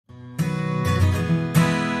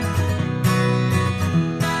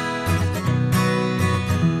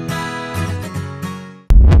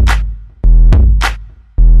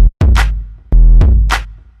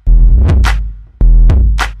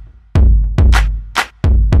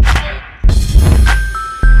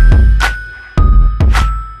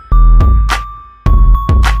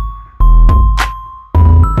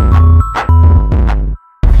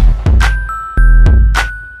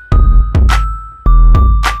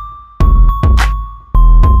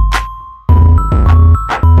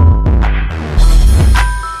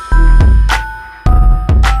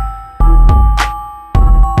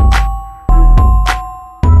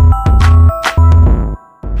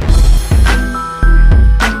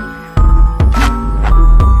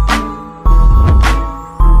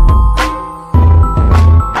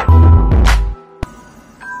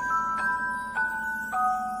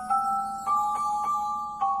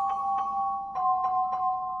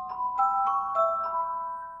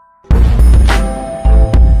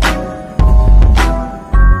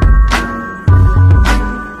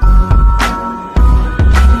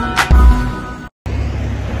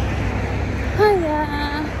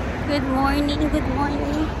Good morning, good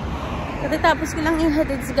morning. Katatapos ko lang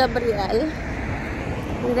ihatid si Gabriel.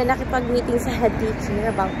 And then nakipag-meeting sa head teacher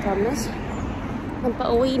about Thomas.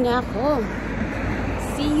 Nagpa-uwi na ako.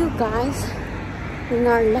 See you guys in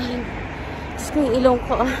our life. Tapos ko yung ilong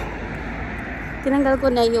ko. Tinanggal ko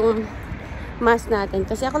na yung mask natin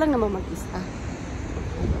kasi ako lang naman mag-isa.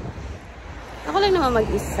 Ako lang naman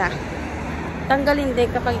mag-isa. Tanggalin din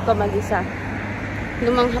kapag ikaw mag-isa.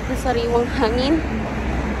 Lumanghap na sariwang hangin.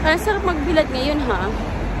 Parang sarap magbilad ngayon, ha?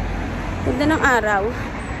 Ganda ng araw.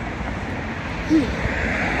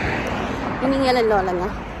 Hiningal ang lola nga.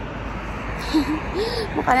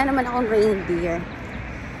 Mukha na naman akong reindeer.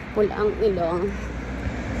 Pula ang ilong.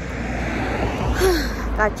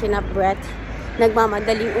 Catching up breath.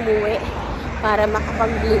 Nagmamadaling umuwi para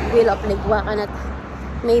makapag-will up ligwakan at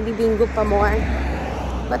maybe bingo pa more.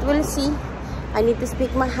 But we'll see. I need to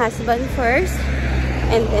speak my husband first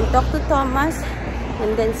and then talk to Thomas.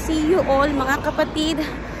 And then see you all mga kapatid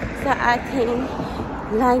sa ating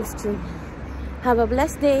live stream. Have a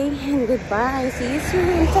blessed day and goodbye. See you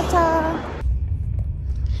soon. Cha-cha!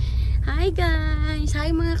 Hi guys! Hi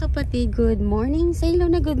mga kapatid. Good morning. Say hello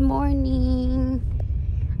na good morning.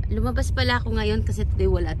 Lumabas pala ako ngayon kasi today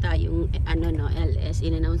wala tayong LS.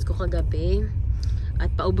 In-announce ko kagabi. At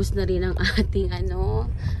paubos na rin ang ating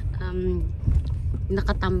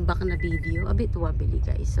nakatambak na video. A bit wobbly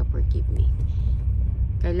guys. So forgive me.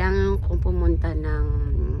 Kailangan kong pumunta ng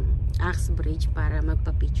Axe Bridge para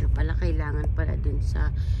magpa-picture pala. Kailangan pala dun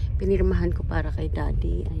sa pinirmahan ko para kay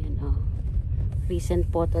daddy. Ayan o. Recent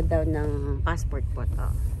photo daw ng passport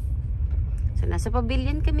photo. So nasa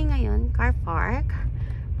pavilion kami ngayon. Car park.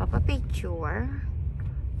 Papa-picture.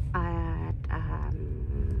 At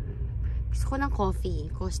gusto ko ng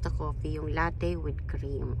coffee. Costa coffee. Yung latte with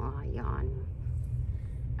cream. O ayan.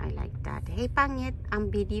 I like that. Hey pangit.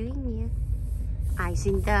 I'm videoing you. I's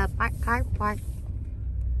in the car park.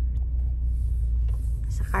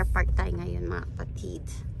 Sa car park tayo ngayon mga kapatid.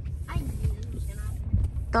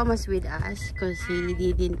 Thomas with us because he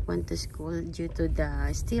didn't want to school due to the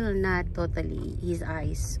still not totally his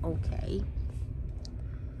eyes okay.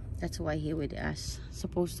 That's why he with us.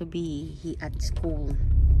 Supposed to be he at school.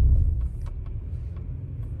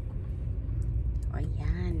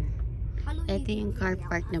 Ayan. Ito yung car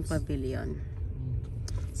park ng pavilion.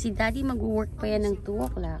 Si daddy mag-work pa yan ng 2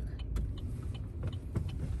 o'clock.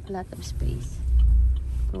 A lot of space.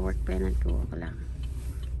 Mag-work pa yan ng 2 o'clock.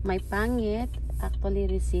 My pangit actually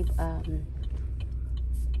received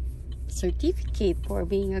certificate for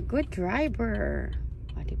being a good driver.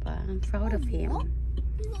 O, diba? I'm proud of him.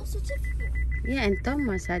 Yeah, and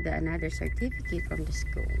Thomas had another certificate from the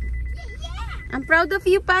school. I'm proud of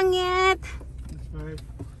you, pangit!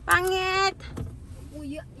 Pangit!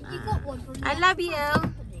 I love you.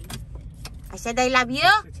 I said I love you.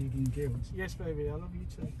 Yes, baby, I love you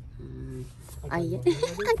too. Ay,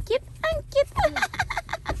 ang cute, ang cute.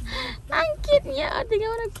 Ang cute niya.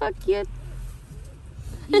 Tingnan mo, nagpa-cute.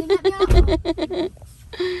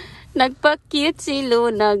 Nagpa-cute si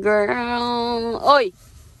Luna, girl. Oy!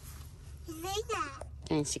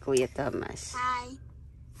 Ayan si Kuya Thomas. Hi.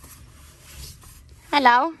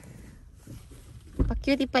 Hello?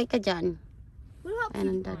 Pa-cutie pie ka dyan.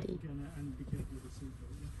 Ayan ang daddy.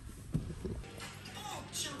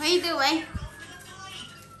 What are you doing?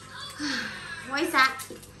 What is that?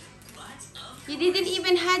 You didn't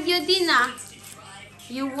even have your dinner.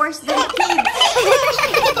 You worse than kids.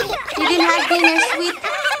 You didn't have dinner, sweet.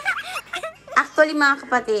 Actually, mga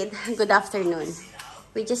kapatid, good afternoon.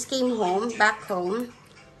 We just came home, back home.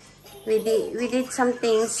 We did some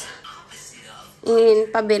things in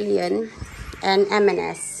Pavilion and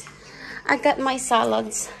M&S. I got my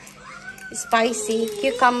salads. Spicy,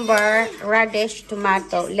 cucumber, radish,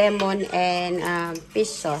 tomato, lemon, and fish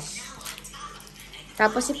sauce.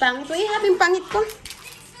 Tapos si pangit. Uy, having pangit ko.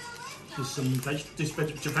 Just some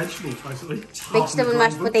vegetables, basically. Vegetable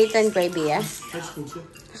mashed potato and gravy, yeah? Vegetables, yeah.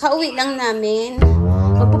 Kakauwi lang namin.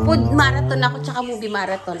 Magpo-food marathon ako, tsaka movie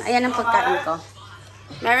marathon. Ayan ang pagkain ko.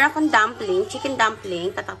 Meron akong dumpling, chicken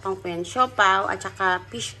dumpling, tatakpang ko yan, siopaw, at saka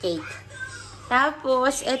fish cake.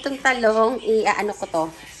 Tapos, etong talong, ano ko to?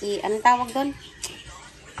 Anong tawag doon?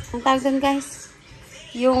 Anong tawag doon, guys?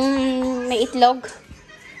 Yung may itlog.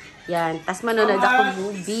 Yan. Tapos manonood ako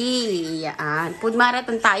movie. Yan. Food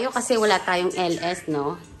marathon tayo kasi wala tayong LS,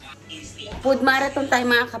 no? Food marathon tayo,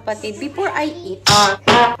 mga kapatid. Before I eat,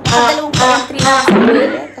 dalawang pa-entry na ako sa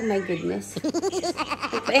toilet. Oh my goodness.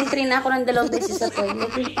 Pa-entry na ako ng 2 beses sa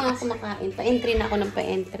toilet. Hindi pa ako makain. Pa-entry na ako ng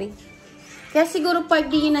pa-entry. Kaya siguro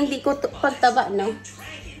part din yun ang di ko pagtaba, no?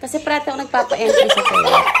 Kasi parati ako nagpapa-entry sa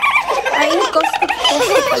toilet. Ay, cost pala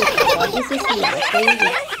ito. This is here.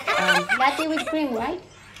 Okay. Latte with cream, right?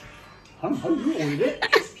 You ordered it.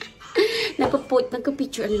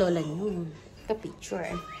 Nagpa-picture ang lola niyo.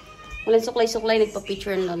 Nagpa-picture. Walang suklay-suklay,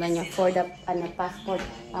 nagpa-picture ang lola niya for the passport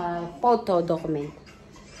photo document.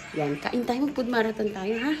 Yan, kain tayo, mag-food marathon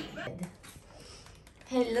tayo, ha?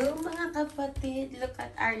 Hello mga kapatid, look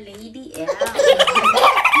at our lady L.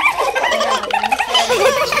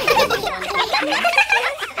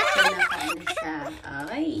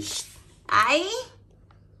 Ay,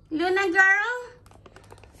 Luna girl?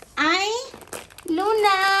 Ay,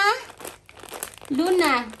 Luna?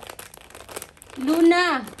 Luna?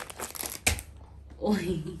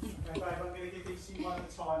 Uy. I'm going to give these one at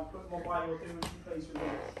a time. Put them away or do as you please with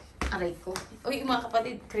them. Aray ko. Uy, mga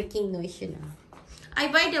kapatid, creaking noise yun, ah. Ay,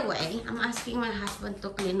 by the way, I'm asking my husband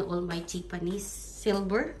to clean all my Tiffany's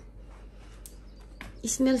silver.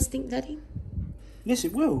 It smells stink, Daddy? Yes,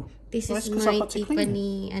 it will. This well, is my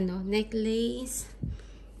Tiffany necklace.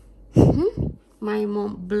 My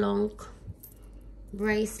Mont Blanc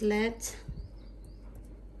bracelet.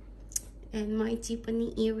 And my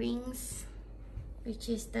Tiffany earrings. Which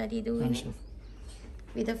is Daddy doing it.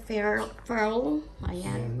 With a pearl. Ayan.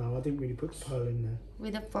 Yeah, no, I didn't really put the pearl in there.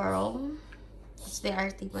 With a pearl. It's the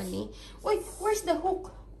Tiffany. Wait, where's the hook?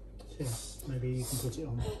 Yeah, maybe you can put it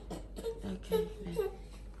on. Okay.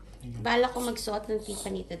 Bala ko magsuot ng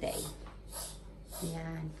Tiffany today.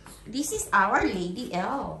 Yan. This is our Lady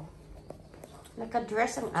L.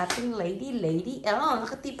 Nakadress ang ating Lady L.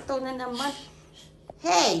 Nakatiptoe na naman.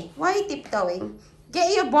 Hey, why are you tiptoeing? Get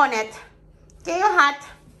your bonnet. Get your hat.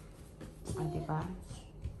 Ah, diba?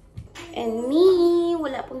 And me,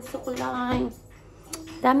 wala pong sukulay.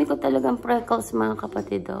 Dami ko talagang freckles, mga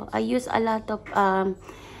kapatid. Oh. I use a lot of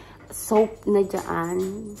soap na dyan.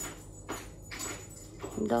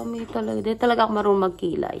 Ang dami talaga. Di talaga ako marunong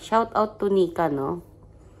magkilay. Shout out to Nika, no?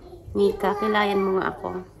 Nika, kilayan mo nga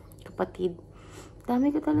ako. Kapatid.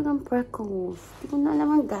 Dami ko talagang freckles. Hindi ko na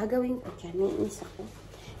alam ang gagawin ko dyan. Nainis ako.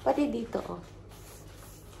 Pati dito, oh.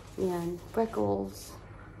 Yan. Freckles.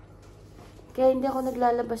 Kaya hindi ako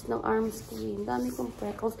naglalabas ng arms ko. Ang dami kong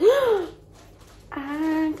freckles.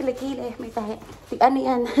 Ah, kilikili. May tayo. Ano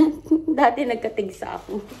yan? Dati nagkatigsa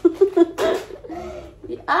ako.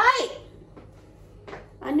 Ay!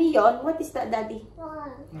 Ano yon? What is that, Daddy?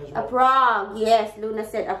 A frog. Yes, Luna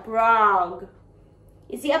said a frog.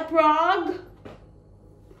 Is he a frog?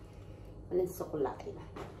 Walang sukulay.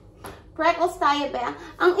 Freckles tayo ba?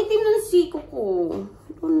 Ang itim ng siko ko.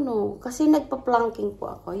 I don't know. Kasi nagpa-planking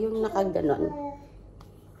po ako. Yung nakaganon.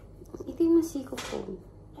 Ang itim ng siko ko.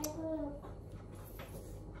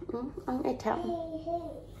 Ang itim.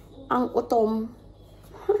 Ang utom.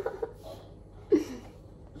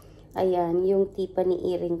 Ayan, yung Tiffany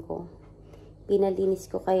earring ko. Pinalinis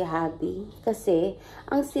ko kay hubby. Kasi,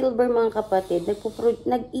 ang silver, mga kapatid,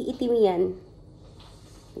 nag-iitim yan.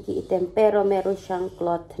 Nag-iitim. Pero meron siyang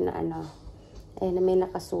cloth na ano. Ayan, may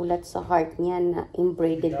nakasulat sa heart niya na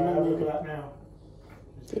embroidered na nila.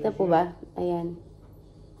 Kita po ba? Ayan.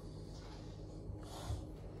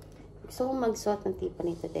 Gusto kong magsuot ng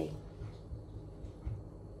Tiffany today.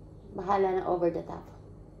 Bahala na over the top.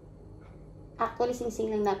 Actually,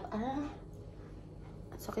 sing-sing lang dapat.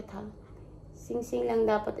 Sakit ha. Sing-sing lang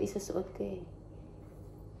dapat isusuot ko eh.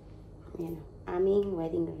 Ayan. Aming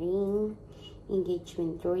wedding ring.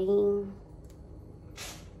 Engagement ring.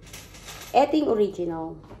 Ito yung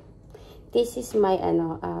original. This is my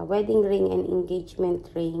wedding ring and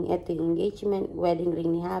engagement ring. Ito yung engagement wedding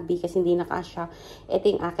ring ni hubby kasi hindi nakasya. Ito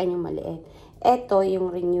yung akin yung maliit. Ito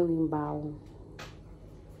yung renewing bow.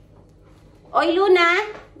 Oy,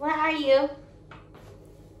 Luna! Where are you?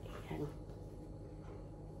 Ayan.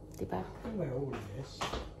 Diba? Wear all of this.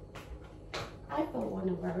 I don't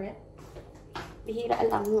wanna wear it. Bihira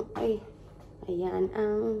lang. Ay. Ayan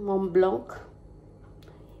ang Mont Blanc.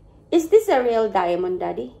 Is this a real diamond,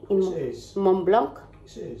 Daddy? In it is. Mont Blanc?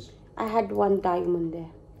 Yes, it is. I had one diamond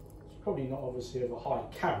there. It's probably not obviously of a high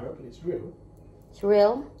carat, but it's real. It's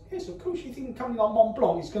real? Yes, of course. You think coming like Mont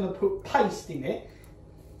Blanc is going to put paste in it?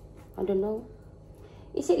 I don't know.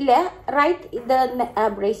 Is it left, right, the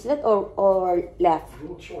bracelet or left?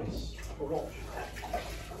 Your choice. Or not.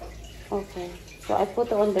 Okay. So I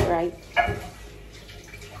put it on the right.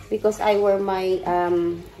 Because I wear my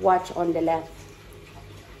watch on the left.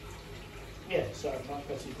 Yeah, so much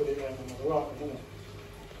better you put it there than on the right, isn't it?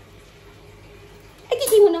 Ay,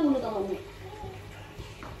 kasi mo na hulot ako.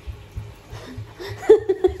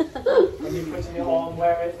 When you're putting it on,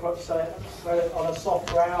 wear it on a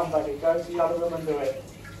soft ground, baby. Go to the other room and do it.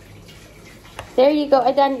 There you go.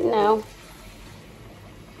 I done it now.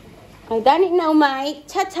 I done it now,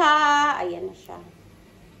 mate. Ta-ta! Ayan na siya.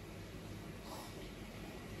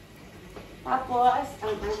 Tapos,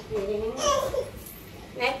 ang aking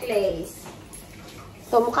necklace.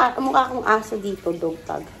 So, mukha kong aso dito, dog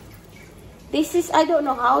tag. This is, I don't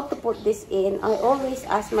know how to put this in. I always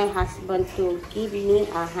ask my husband to give me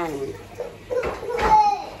a hand.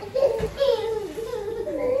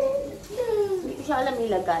 Hindi ko siya alam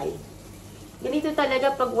ilagay. Ganito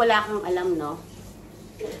talaga pag wala kang alam, no?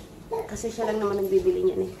 Kasi siya lang naman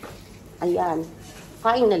nagbibili niyan eh. Ayan.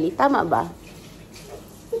 Finally, tama ba?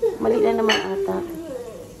 Mali na naman ata.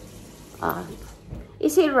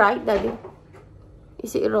 Is it right, Daddy?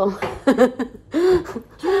 Is it wrong?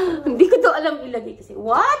 Hindi ko to alam ilagay kasi.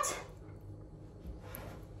 What?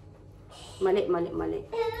 Mali.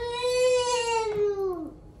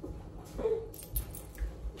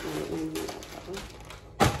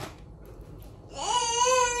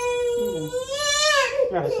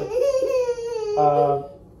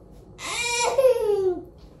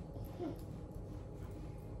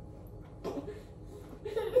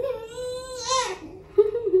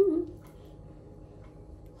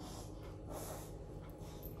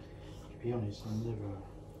 To be honest, I'm never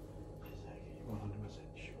exactly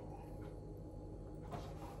 100% sure.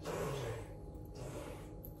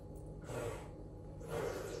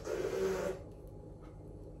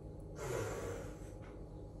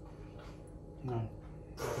 No,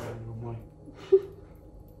 wrong way.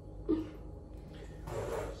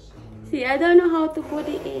 See, I don't know how to put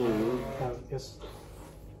it in. Yes.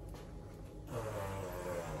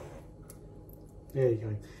 There you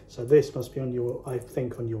go. So this must be on your, I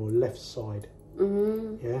think, on your left side.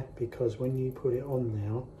 Yeah, because when you put it on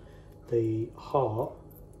now, the heart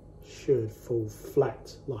should fall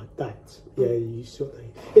flat like that. Yeah, you sort of,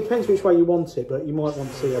 it depends which way you want it, but you might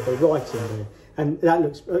want to see the writing there. And that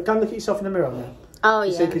looks, go and look at yourself in the mirror now. Oh,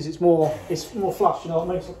 yeah. Because it's more flush, you know what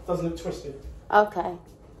I mean? It doesn't look twisted. Okay.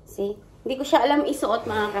 See? Hindi ko siya alam isuot,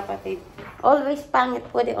 mga kapatid. Always pangit,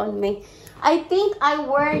 put it on me. I think I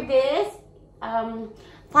wear this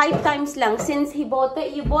 5 times lang since he bought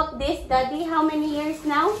it. You bought this, Daddy, how many years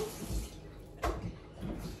now?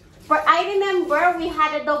 For I remember we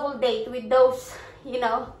had a double date with those, you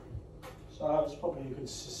know. So I was probably a good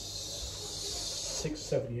 6,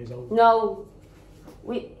 7 years old. No.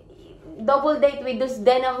 We double date with those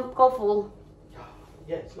denim couple.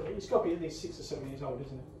 Yeah, it's got to be at least 6 or 7 years old,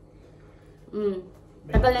 isn't it?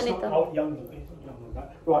 Tagal na nito. Young than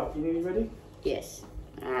that. Right, you nearly ready? Yes.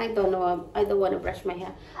 I don't know. I don't want to brush my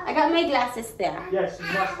hair. I got my glasses there. Yes, you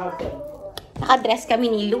must have them. Nakadress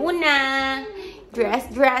kami ni Luna. Dress.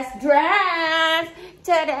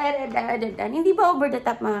 Ta-da-da-da-da-da. Hindi ba over the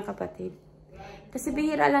top, mga kapatid? Kasi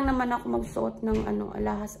bihira lang naman ako magsuot ng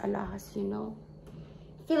alahas-alahas, you know.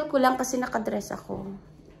 Feel ko lang kasi nakadress ako.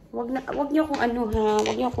 Wag niyo akong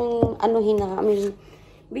wag niyo akong anuhin na. I mean,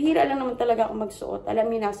 bihira lang naman talaga ako magsuot.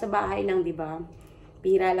 Alam niyo na, sa bahay lang, di ba?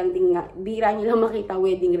 Bihira niyo lang makita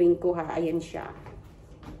wedding ring ko, ha. Ayan siya.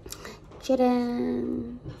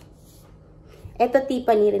 Tcharam! Ito,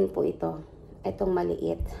 Tiffany rin po ito. Itong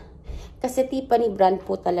maliit. Kasi Tiffany brand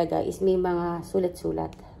po talaga is may mga sulat-sulat.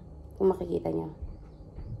 Kung makikita niyo.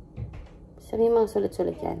 So, may mga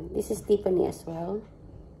sulat-sulat yan. This is Tiffany as well.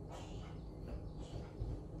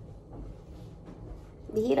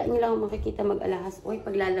 Bihira niyo lang makikita mag-alahas. Uy,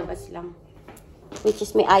 paglalabas lang. Which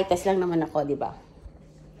is may eye test lang naman ako, di ba?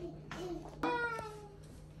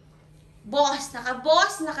 Boss,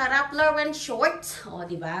 naka-Rappler and shorts. O,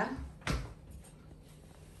 di ba?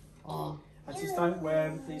 Oh. I just don't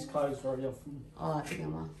wear these clothes very often. Oh,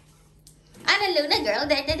 tingnan mo. Ano, Luna girl?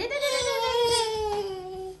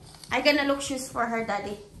 I gonna look shoes for her,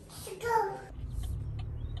 Daddy.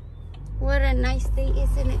 What a nice day,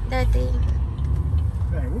 isn't it, Daddy?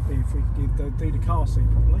 Yeah, it would be if we could do the car seat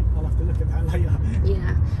properly. I'll have to look at that later.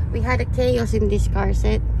 Yeah, we had a chaos in this car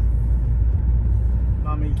set.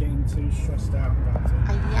 Mummy getting too stressed out about it.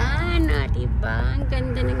 Ayan, diba? Ang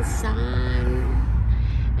ganda ng sun.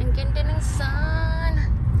 Ang ganda ng sun.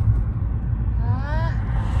 Ah,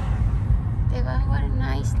 diba? What a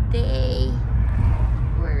nice day.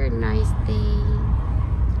 What a nice day.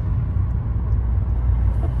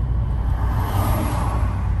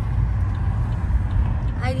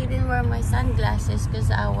 I didn't wear my sunglasses because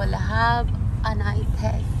I will have an eye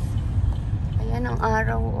test. Ayan ang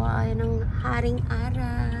araw. Ayan ang haring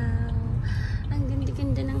araw. Ang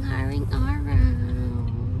ganda-ganda ng haring araw.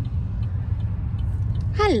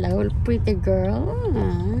 Hello, pretty girl.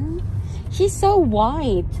 She's so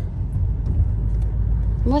white.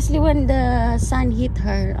 Mostly when the sun hit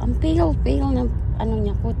her. Ang pale ng ano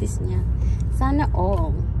niya, kutis niya. Sana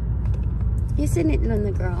all. Isn't it,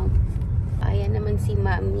 Luna girl? Ayan naman si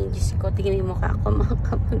Mami. Diyos ko, tingnan yung mukha ko mga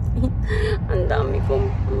kapatid. Ang dami kong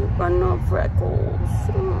freckles.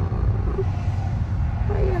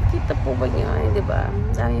 Ay, nakita po ba niya? Ay, diba?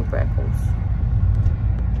 Ang daming freckles.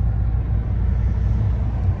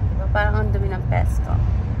 Diba? Parang ang dumi ng pesto.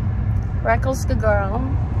 Freckles ka, girl.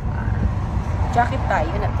 Jacket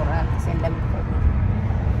tayo, natural. Kasi ang lamig ko.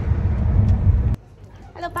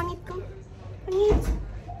 Hello, pangit ko. Pangit.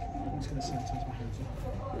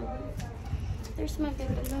 There's my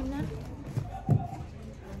ellionah.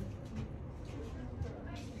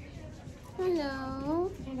 Hello.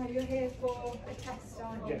 You know, you're here for a test,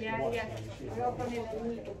 aren't you? Yeah. We are running a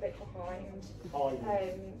little bit behind.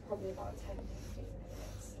 Probably about 10-15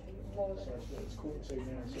 minutes. More than It's 12:45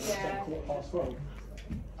 now, so Yeah. it's 12:15.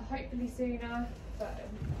 hopefully sooner, but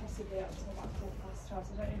possibly up to about 12:15. So I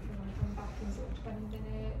don't know if you want to come back in sort of 20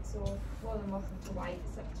 minutes or more than welcome to wait.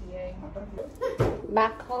 It's up to you.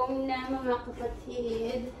 Back home na mga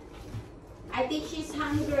kapatid. I think she's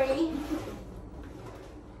hungry.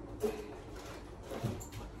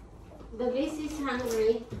 The beast is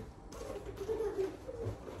hungry.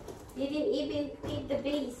 Didn't even feed the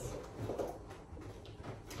beast.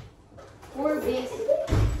 Poor beast.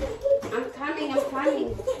 I'm coming. No,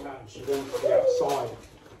 she wants to be outside.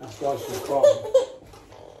 That's why she's crying.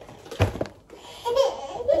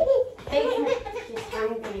 She's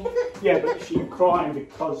hungry. Yeah, but she's crying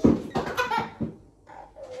because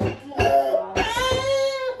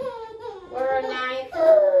We're alive.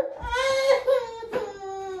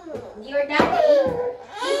 Your daddy,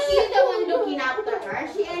 is he the one looking after her?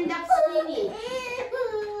 She ended up skinny.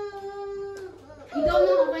 You don't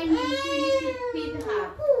know when you should feed her.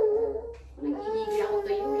 Nagigigil ako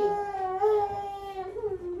to yun eh.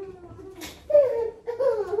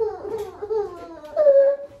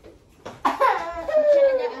 Siya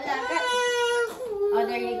nag-aalaga. Oh,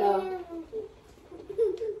 there you go.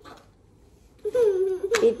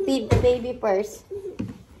 Feed the baby first.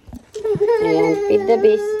 Ayan, feed the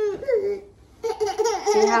beast.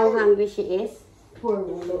 See how hungry she is? Poor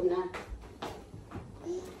ulo na.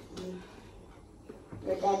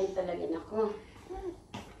 Your daddy talaga nako.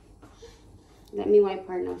 Let me wipe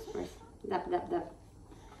her nose first. Dap.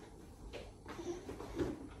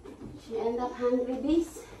 She end up hungry,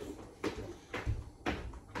 beast.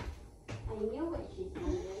 I knew it, she's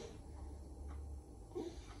hungry.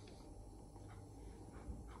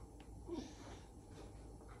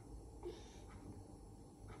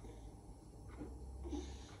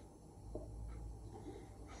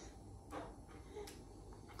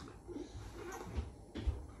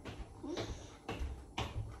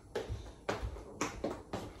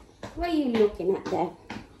 What are you looking at there?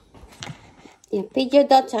 Yeah, feed your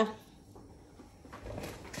daughter.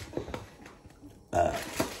 I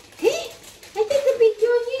think the big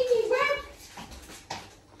Georgie, right?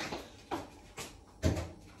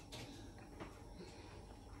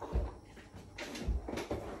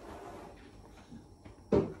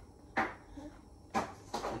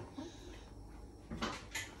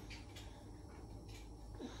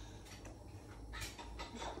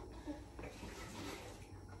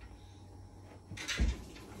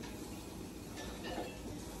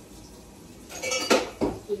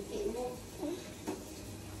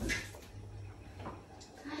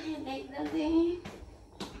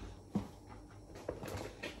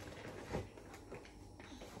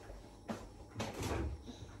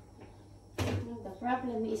 The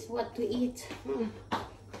problem is what to eat.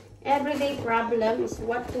 Everyday problem is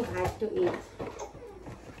what to have to eat.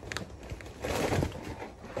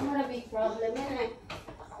 Not a big problem, isn't it?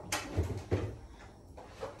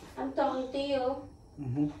 I'm talking to you.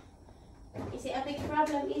 Is it a big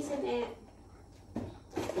problem, isn't it?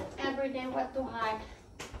 Everyday what to have.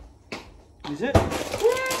 is it?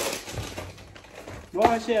 Yeah.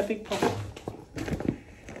 Why is it a big problem?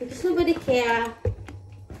 Because nobody cares.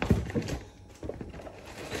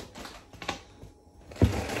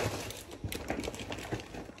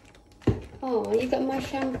 Oh, you got my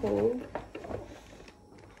shampoo.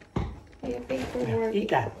 Your paperwork. Eat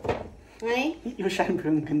that. Right? Eat your shampoo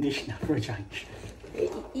and conditioner for a change.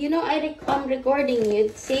 You know, I'm recording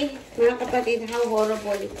you. See, mga kapatid, how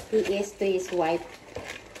horrible he is to his wife.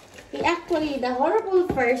 He actually the horrible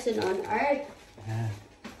person on earth. Yeah.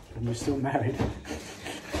 And you're still married.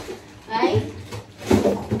 Right?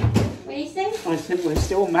 What do you say? I said we're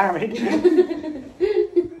still married.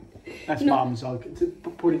 That's Mum's. I'll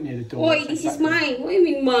put it near the door. Oi, this is mine. What do you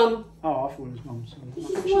mean, Mum? Oh, I thought it was Mum's. This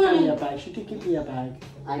is She gave me a mine. bag. She did give me a bag.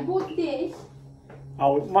 I bought this.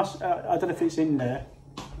 Oh, it must. I don't know if it's in there.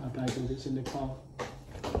 A bag or if it's in the car.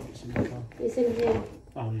 It's in the car. It's in here.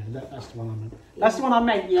 Oh yeah, that's the one I meant. That's the one I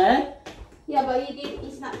meant, yeah? Yeah, but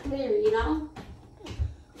it's not clear, you know?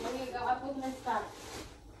 There you go, I put my stuff.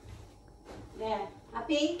 There.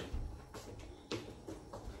 Happy?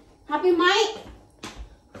 Happy, Mike?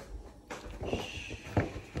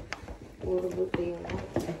 Puro buto yun.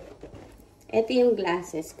 Ito yung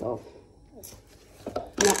glasses ko.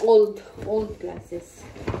 Na old glasses.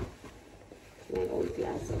 My old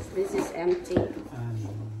glasses. This is empty.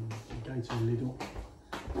 Go to Lidl.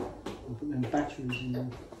 We'll put them batteries in the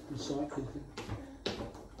recycle thing.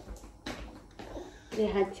 They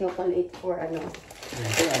had chocolate for ano.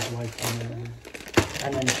 Yeah, put that away from there.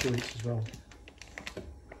 And then sweets as well.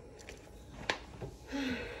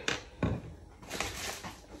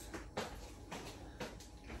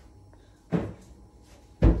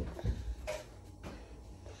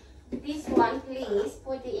 This one, please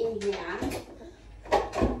put it in here.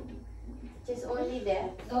 Just only there.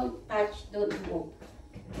 Don't touch, don't move.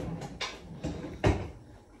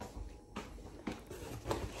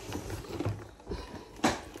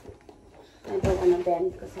 I don't want to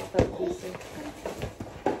bend because I felt busy.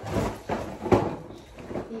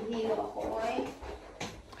 Hihilo ako eh.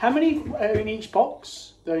 How many are in each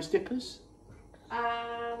box, those dippers?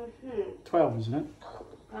 12, isn't it?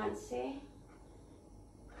 Can't see.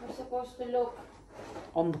 I'm supposed to look.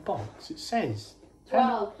 On the box, it says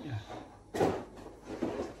 12. Yeah.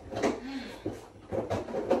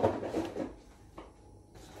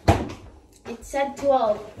 It said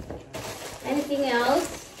 12. Anything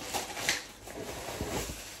else?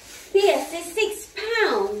 This is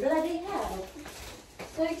 £6. Bloody hell.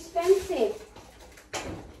 So expensive.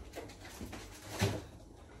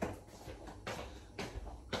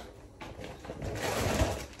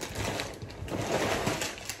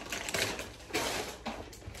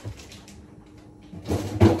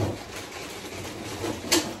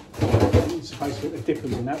 You're supposed to put the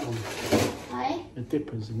dippers in that one. Hi? The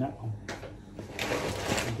dippers in that one.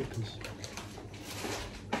 The dippers.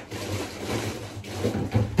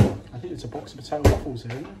 I think it's a box of potato waffles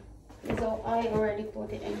there, isn't it? So I already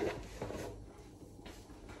put it in.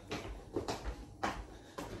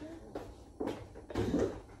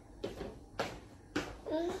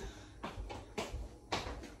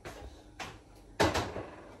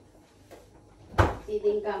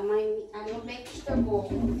 Hindi ka may vegetable.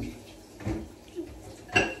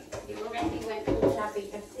 You already went food shopping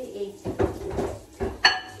kasi eh.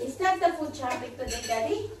 Is that the food shopping today,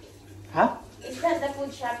 Daddy? Huh? Is that the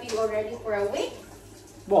food shopping already for a week?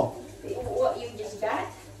 What? What you just got?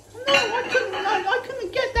 No, I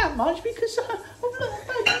couldn't get that much because you saw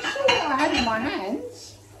what I had in my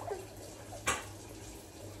hands.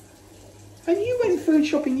 And you went food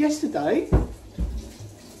shopping yesterday.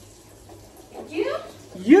 Did you?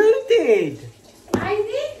 You did. I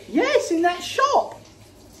did? Yes, in that shop.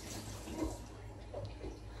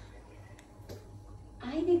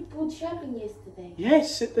 I did food shopping yesterday.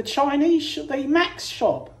 Yes, at the Chinese shop, the Max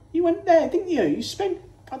shop. You went there, didn't you? You spent,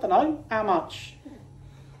 I don't know, how much?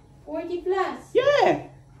 40 plus. Yeah.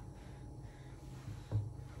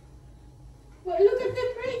 But look at the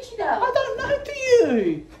fridge though. I don't know, do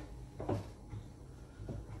you?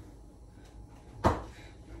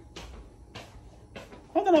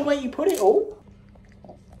 I don't know where you put it all.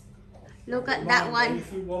 Look at that one.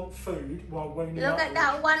 If you want food while waiting. Look at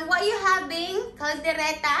that one. What are you having?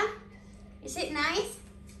 Caldereta? Is it nice?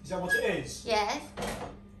 Is that what it is? Yes.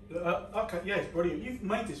 Okay, yes, brilliant. You've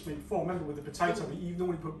made this before, remember, with the potato, but you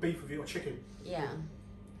normally put beef with it or chicken. Yeah.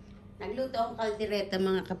 Nagluto akong caldereta,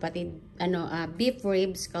 mga kapatid. Beef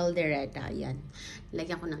ribs caldereta. Yan.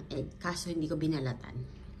 Lagyan ko ng egg. Kaso hindi ko binalatan.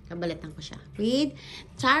 Kabalatan ko siya. With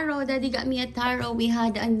taro. Daddy got me a taro. We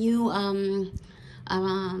had a new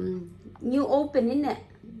new open, innit?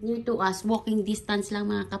 New to us. Walking distance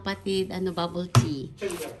lang, mga kapatid. Bubble tea.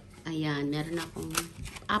 Ayan, meron akong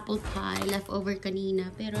apple pie, leftover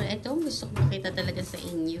kanina. Pero eto, gusto ko makita talaga sa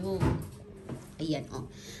inyo. Ayan, oh.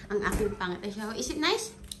 Ang aking pangat siya. Is it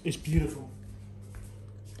nice? It's beautiful.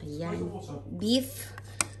 Ayan. Beef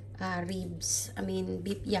ribs.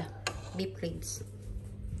 Beef, yeah. Beef ribs.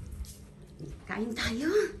 Kain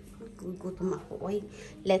tayo. Gugutom ako. Oy.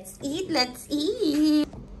 Let's eat, let's eat.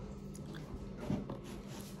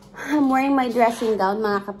 I'm wearing my dressing gown,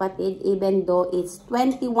 mga kapatid, even though it's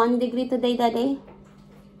 21 degrees today, Daddy.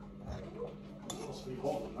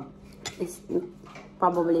 It's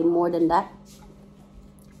probably more than that.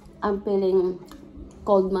 I'm feeling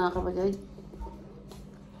cold, mga kapatid.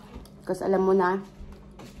 Because alam mo na,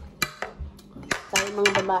 tayo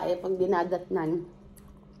mga babae, pag dinadatnan,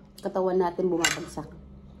 katawan natin bumabagsak.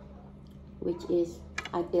 Which is,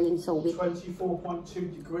 I'm feeling so weak.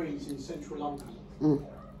 24.2 degrees in central London.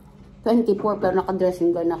 24 pero naka-dressing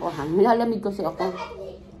gown ako ha. Nilalamig kasi ako.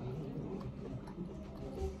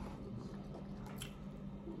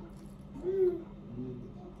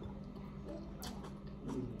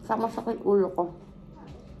 Sama sakit ulo ko.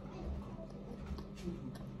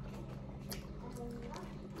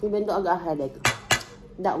 Even though I got a headache,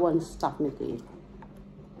 that won't stop me to eat.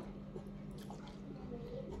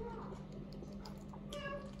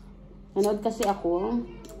 Nanood kasi ako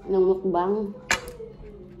ng mukbang.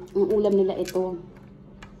 Ang ulam nila ito.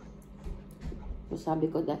 So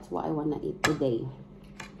sabi ko, that's what I wanna eat today.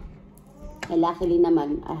 And luckily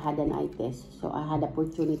naman, I had an eye test. So I had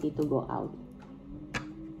opportunity to go out.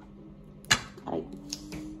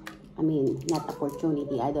 I mean, not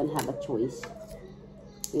opportunity. I don't have a choice.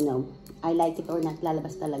 You know, I like it or not,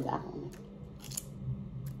 lalabas talaga ako.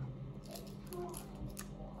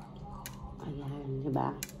 Ayan,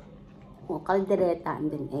 diba? O, kaldereta and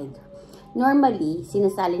then egg. Normally,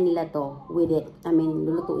 sinasali nila to with it. I mean,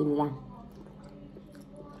 lulutuin nila.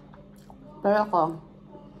 Pero ako,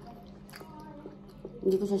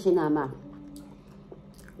 hindi ko siya sinama.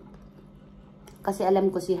 Kasi alam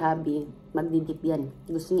ko si Habi, magdidip yan.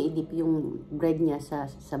 Gusto niya idip yung bread niya sa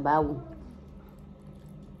sabaw.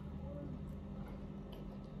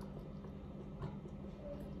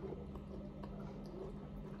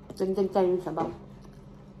 Dagdag tayo yung sabaw.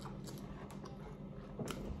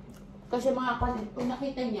 Kasi mga kapatid, kung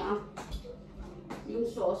nakita niya yung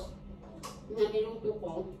sauce na niluto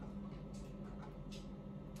ko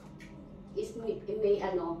is may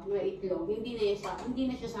itlog. Hindi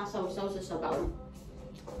na siya sasaw-saw sa sabaw.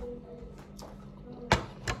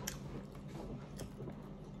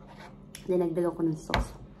 Dinagdagan ko ng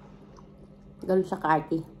sauce. Ganun siya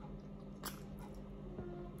ka-arty.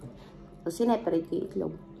 So, sineparate ko yung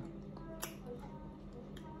itlog.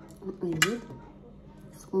 Ang init.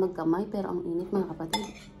 Gusto kong magkamay, pero ang init mga kapatid.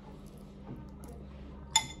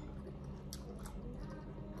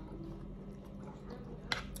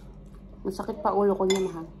 Masakit pa ulo ko niya,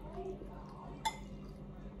 mahal.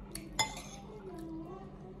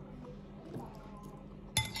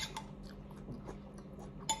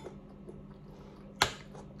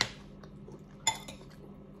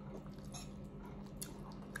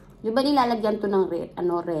 Di ba nilalagyan to ng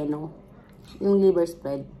reno? Yung liver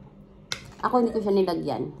spread. Ako hindi ko siya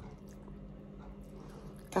nilagyan.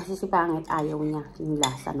 Kasi si Pangit ayaw niya yung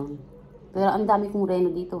lasa nun. Pero ang dami kong reno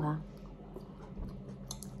dito ha.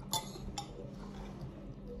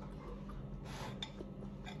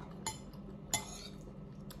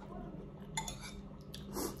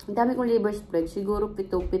 Ang dami kong liver spread. Siguro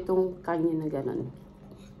pitong kanya na gano'n.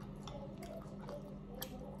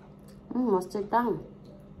 Master Tang.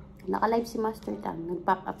 Naka-live si Master Tang.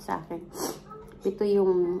 Nag-pop up sa akin. Pito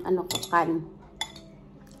yung ano ko, can.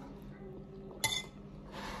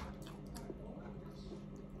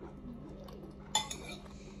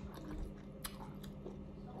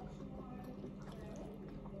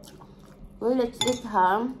 Well, let's eat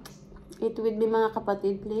ha. Eat with me mga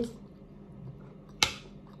kapatid, please.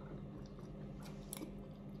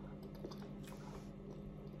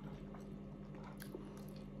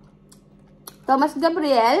 Thomas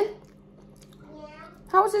Gabriel? Yeah.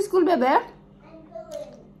 How was the school, baby? I'm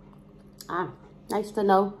good. Ah, nice to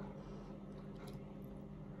know.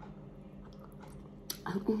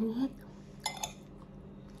 Ang init.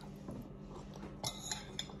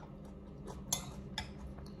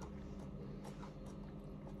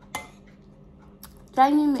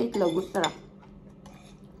 Try niyo yung itlog. Gusto lang.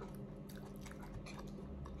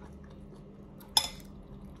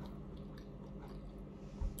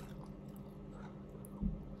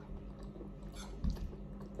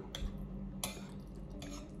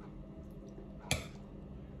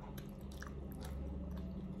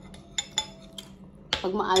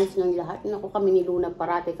 Pag maayos ng lahat, naku kami ni Luna,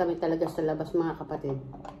 parati kami talaga sa labas mga kapatid.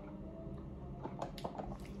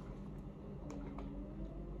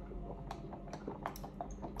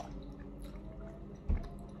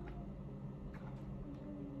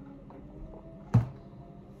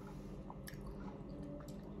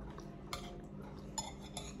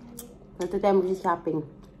 Ito tayo mag-shopping.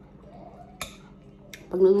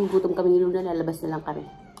 Pag nagugutom kami ni Luna, lalabas na lang kami.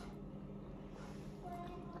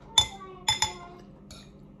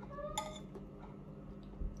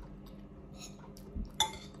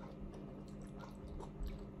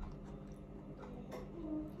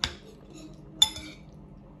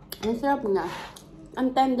 Ang sarap na.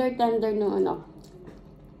 Ang tender ng ano.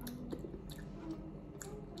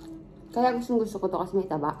 Kaya gusto ko to kasi may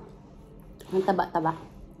taba. Ang taba-taba.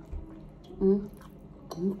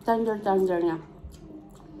 Tender niya.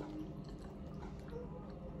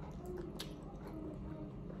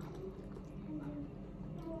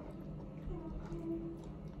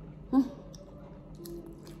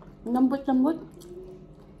 Lambot-lambot.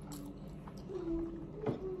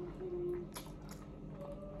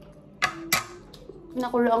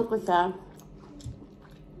 Pinakuloan ko siya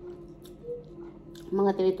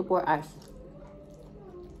mga 3 to 4 hours.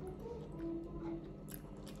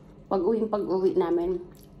 Pag-uwi namin,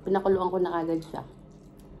 pinakuloan ko na kagad siya.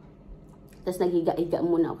 Tapos naghiga-higa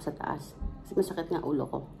muna ako sa taas. Kasi masakit nga ulo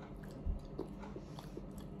ko.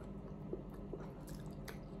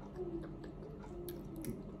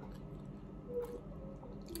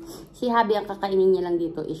 Si Habi, ang kakainin niya lang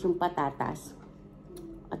dito is yung patatas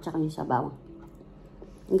at saka yung sabaw.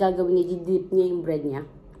 Ang gagawin niya, dip niya yung bread niya.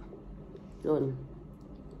 Yun.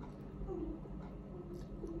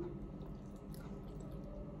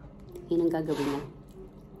 Yun ang gagawin niya.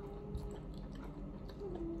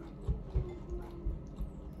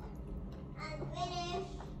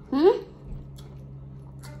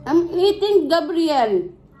 I'm eating,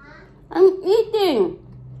 Gabriel. I'm eating.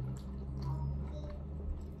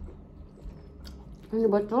 Ano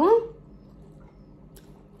ba ito?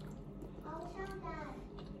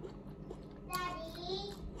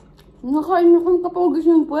 Nakain na kang kapagis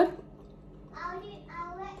ng puwet? I'll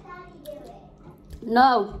let Daddy do it.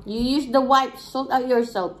 No, you use the wipes. Sort out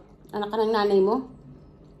yourself. Anak ka ng nanay mo?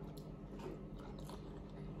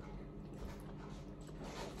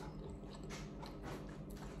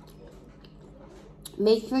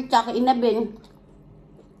 Make sure tsaka inabin.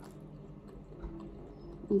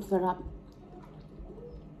 Ang sarap.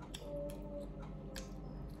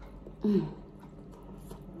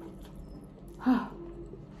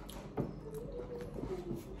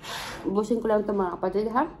 Ubusin ko lang ito mga kapatid,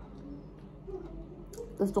 ha?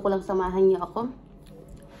 Gusto ko lang samahan niyo ako.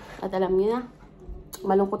 At alam niyo na,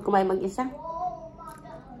 malungkot kumain mag-isa.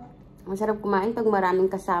 Ang sarap kumain pag maraming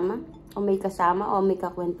kasama. O may kasama, o may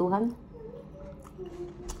kakwentuhan.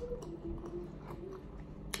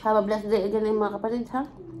 Have a blessed day again mga kapatid, ha?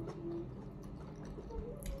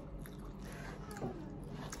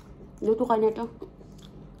 Luto ka nito.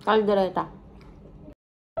 Kaldereta.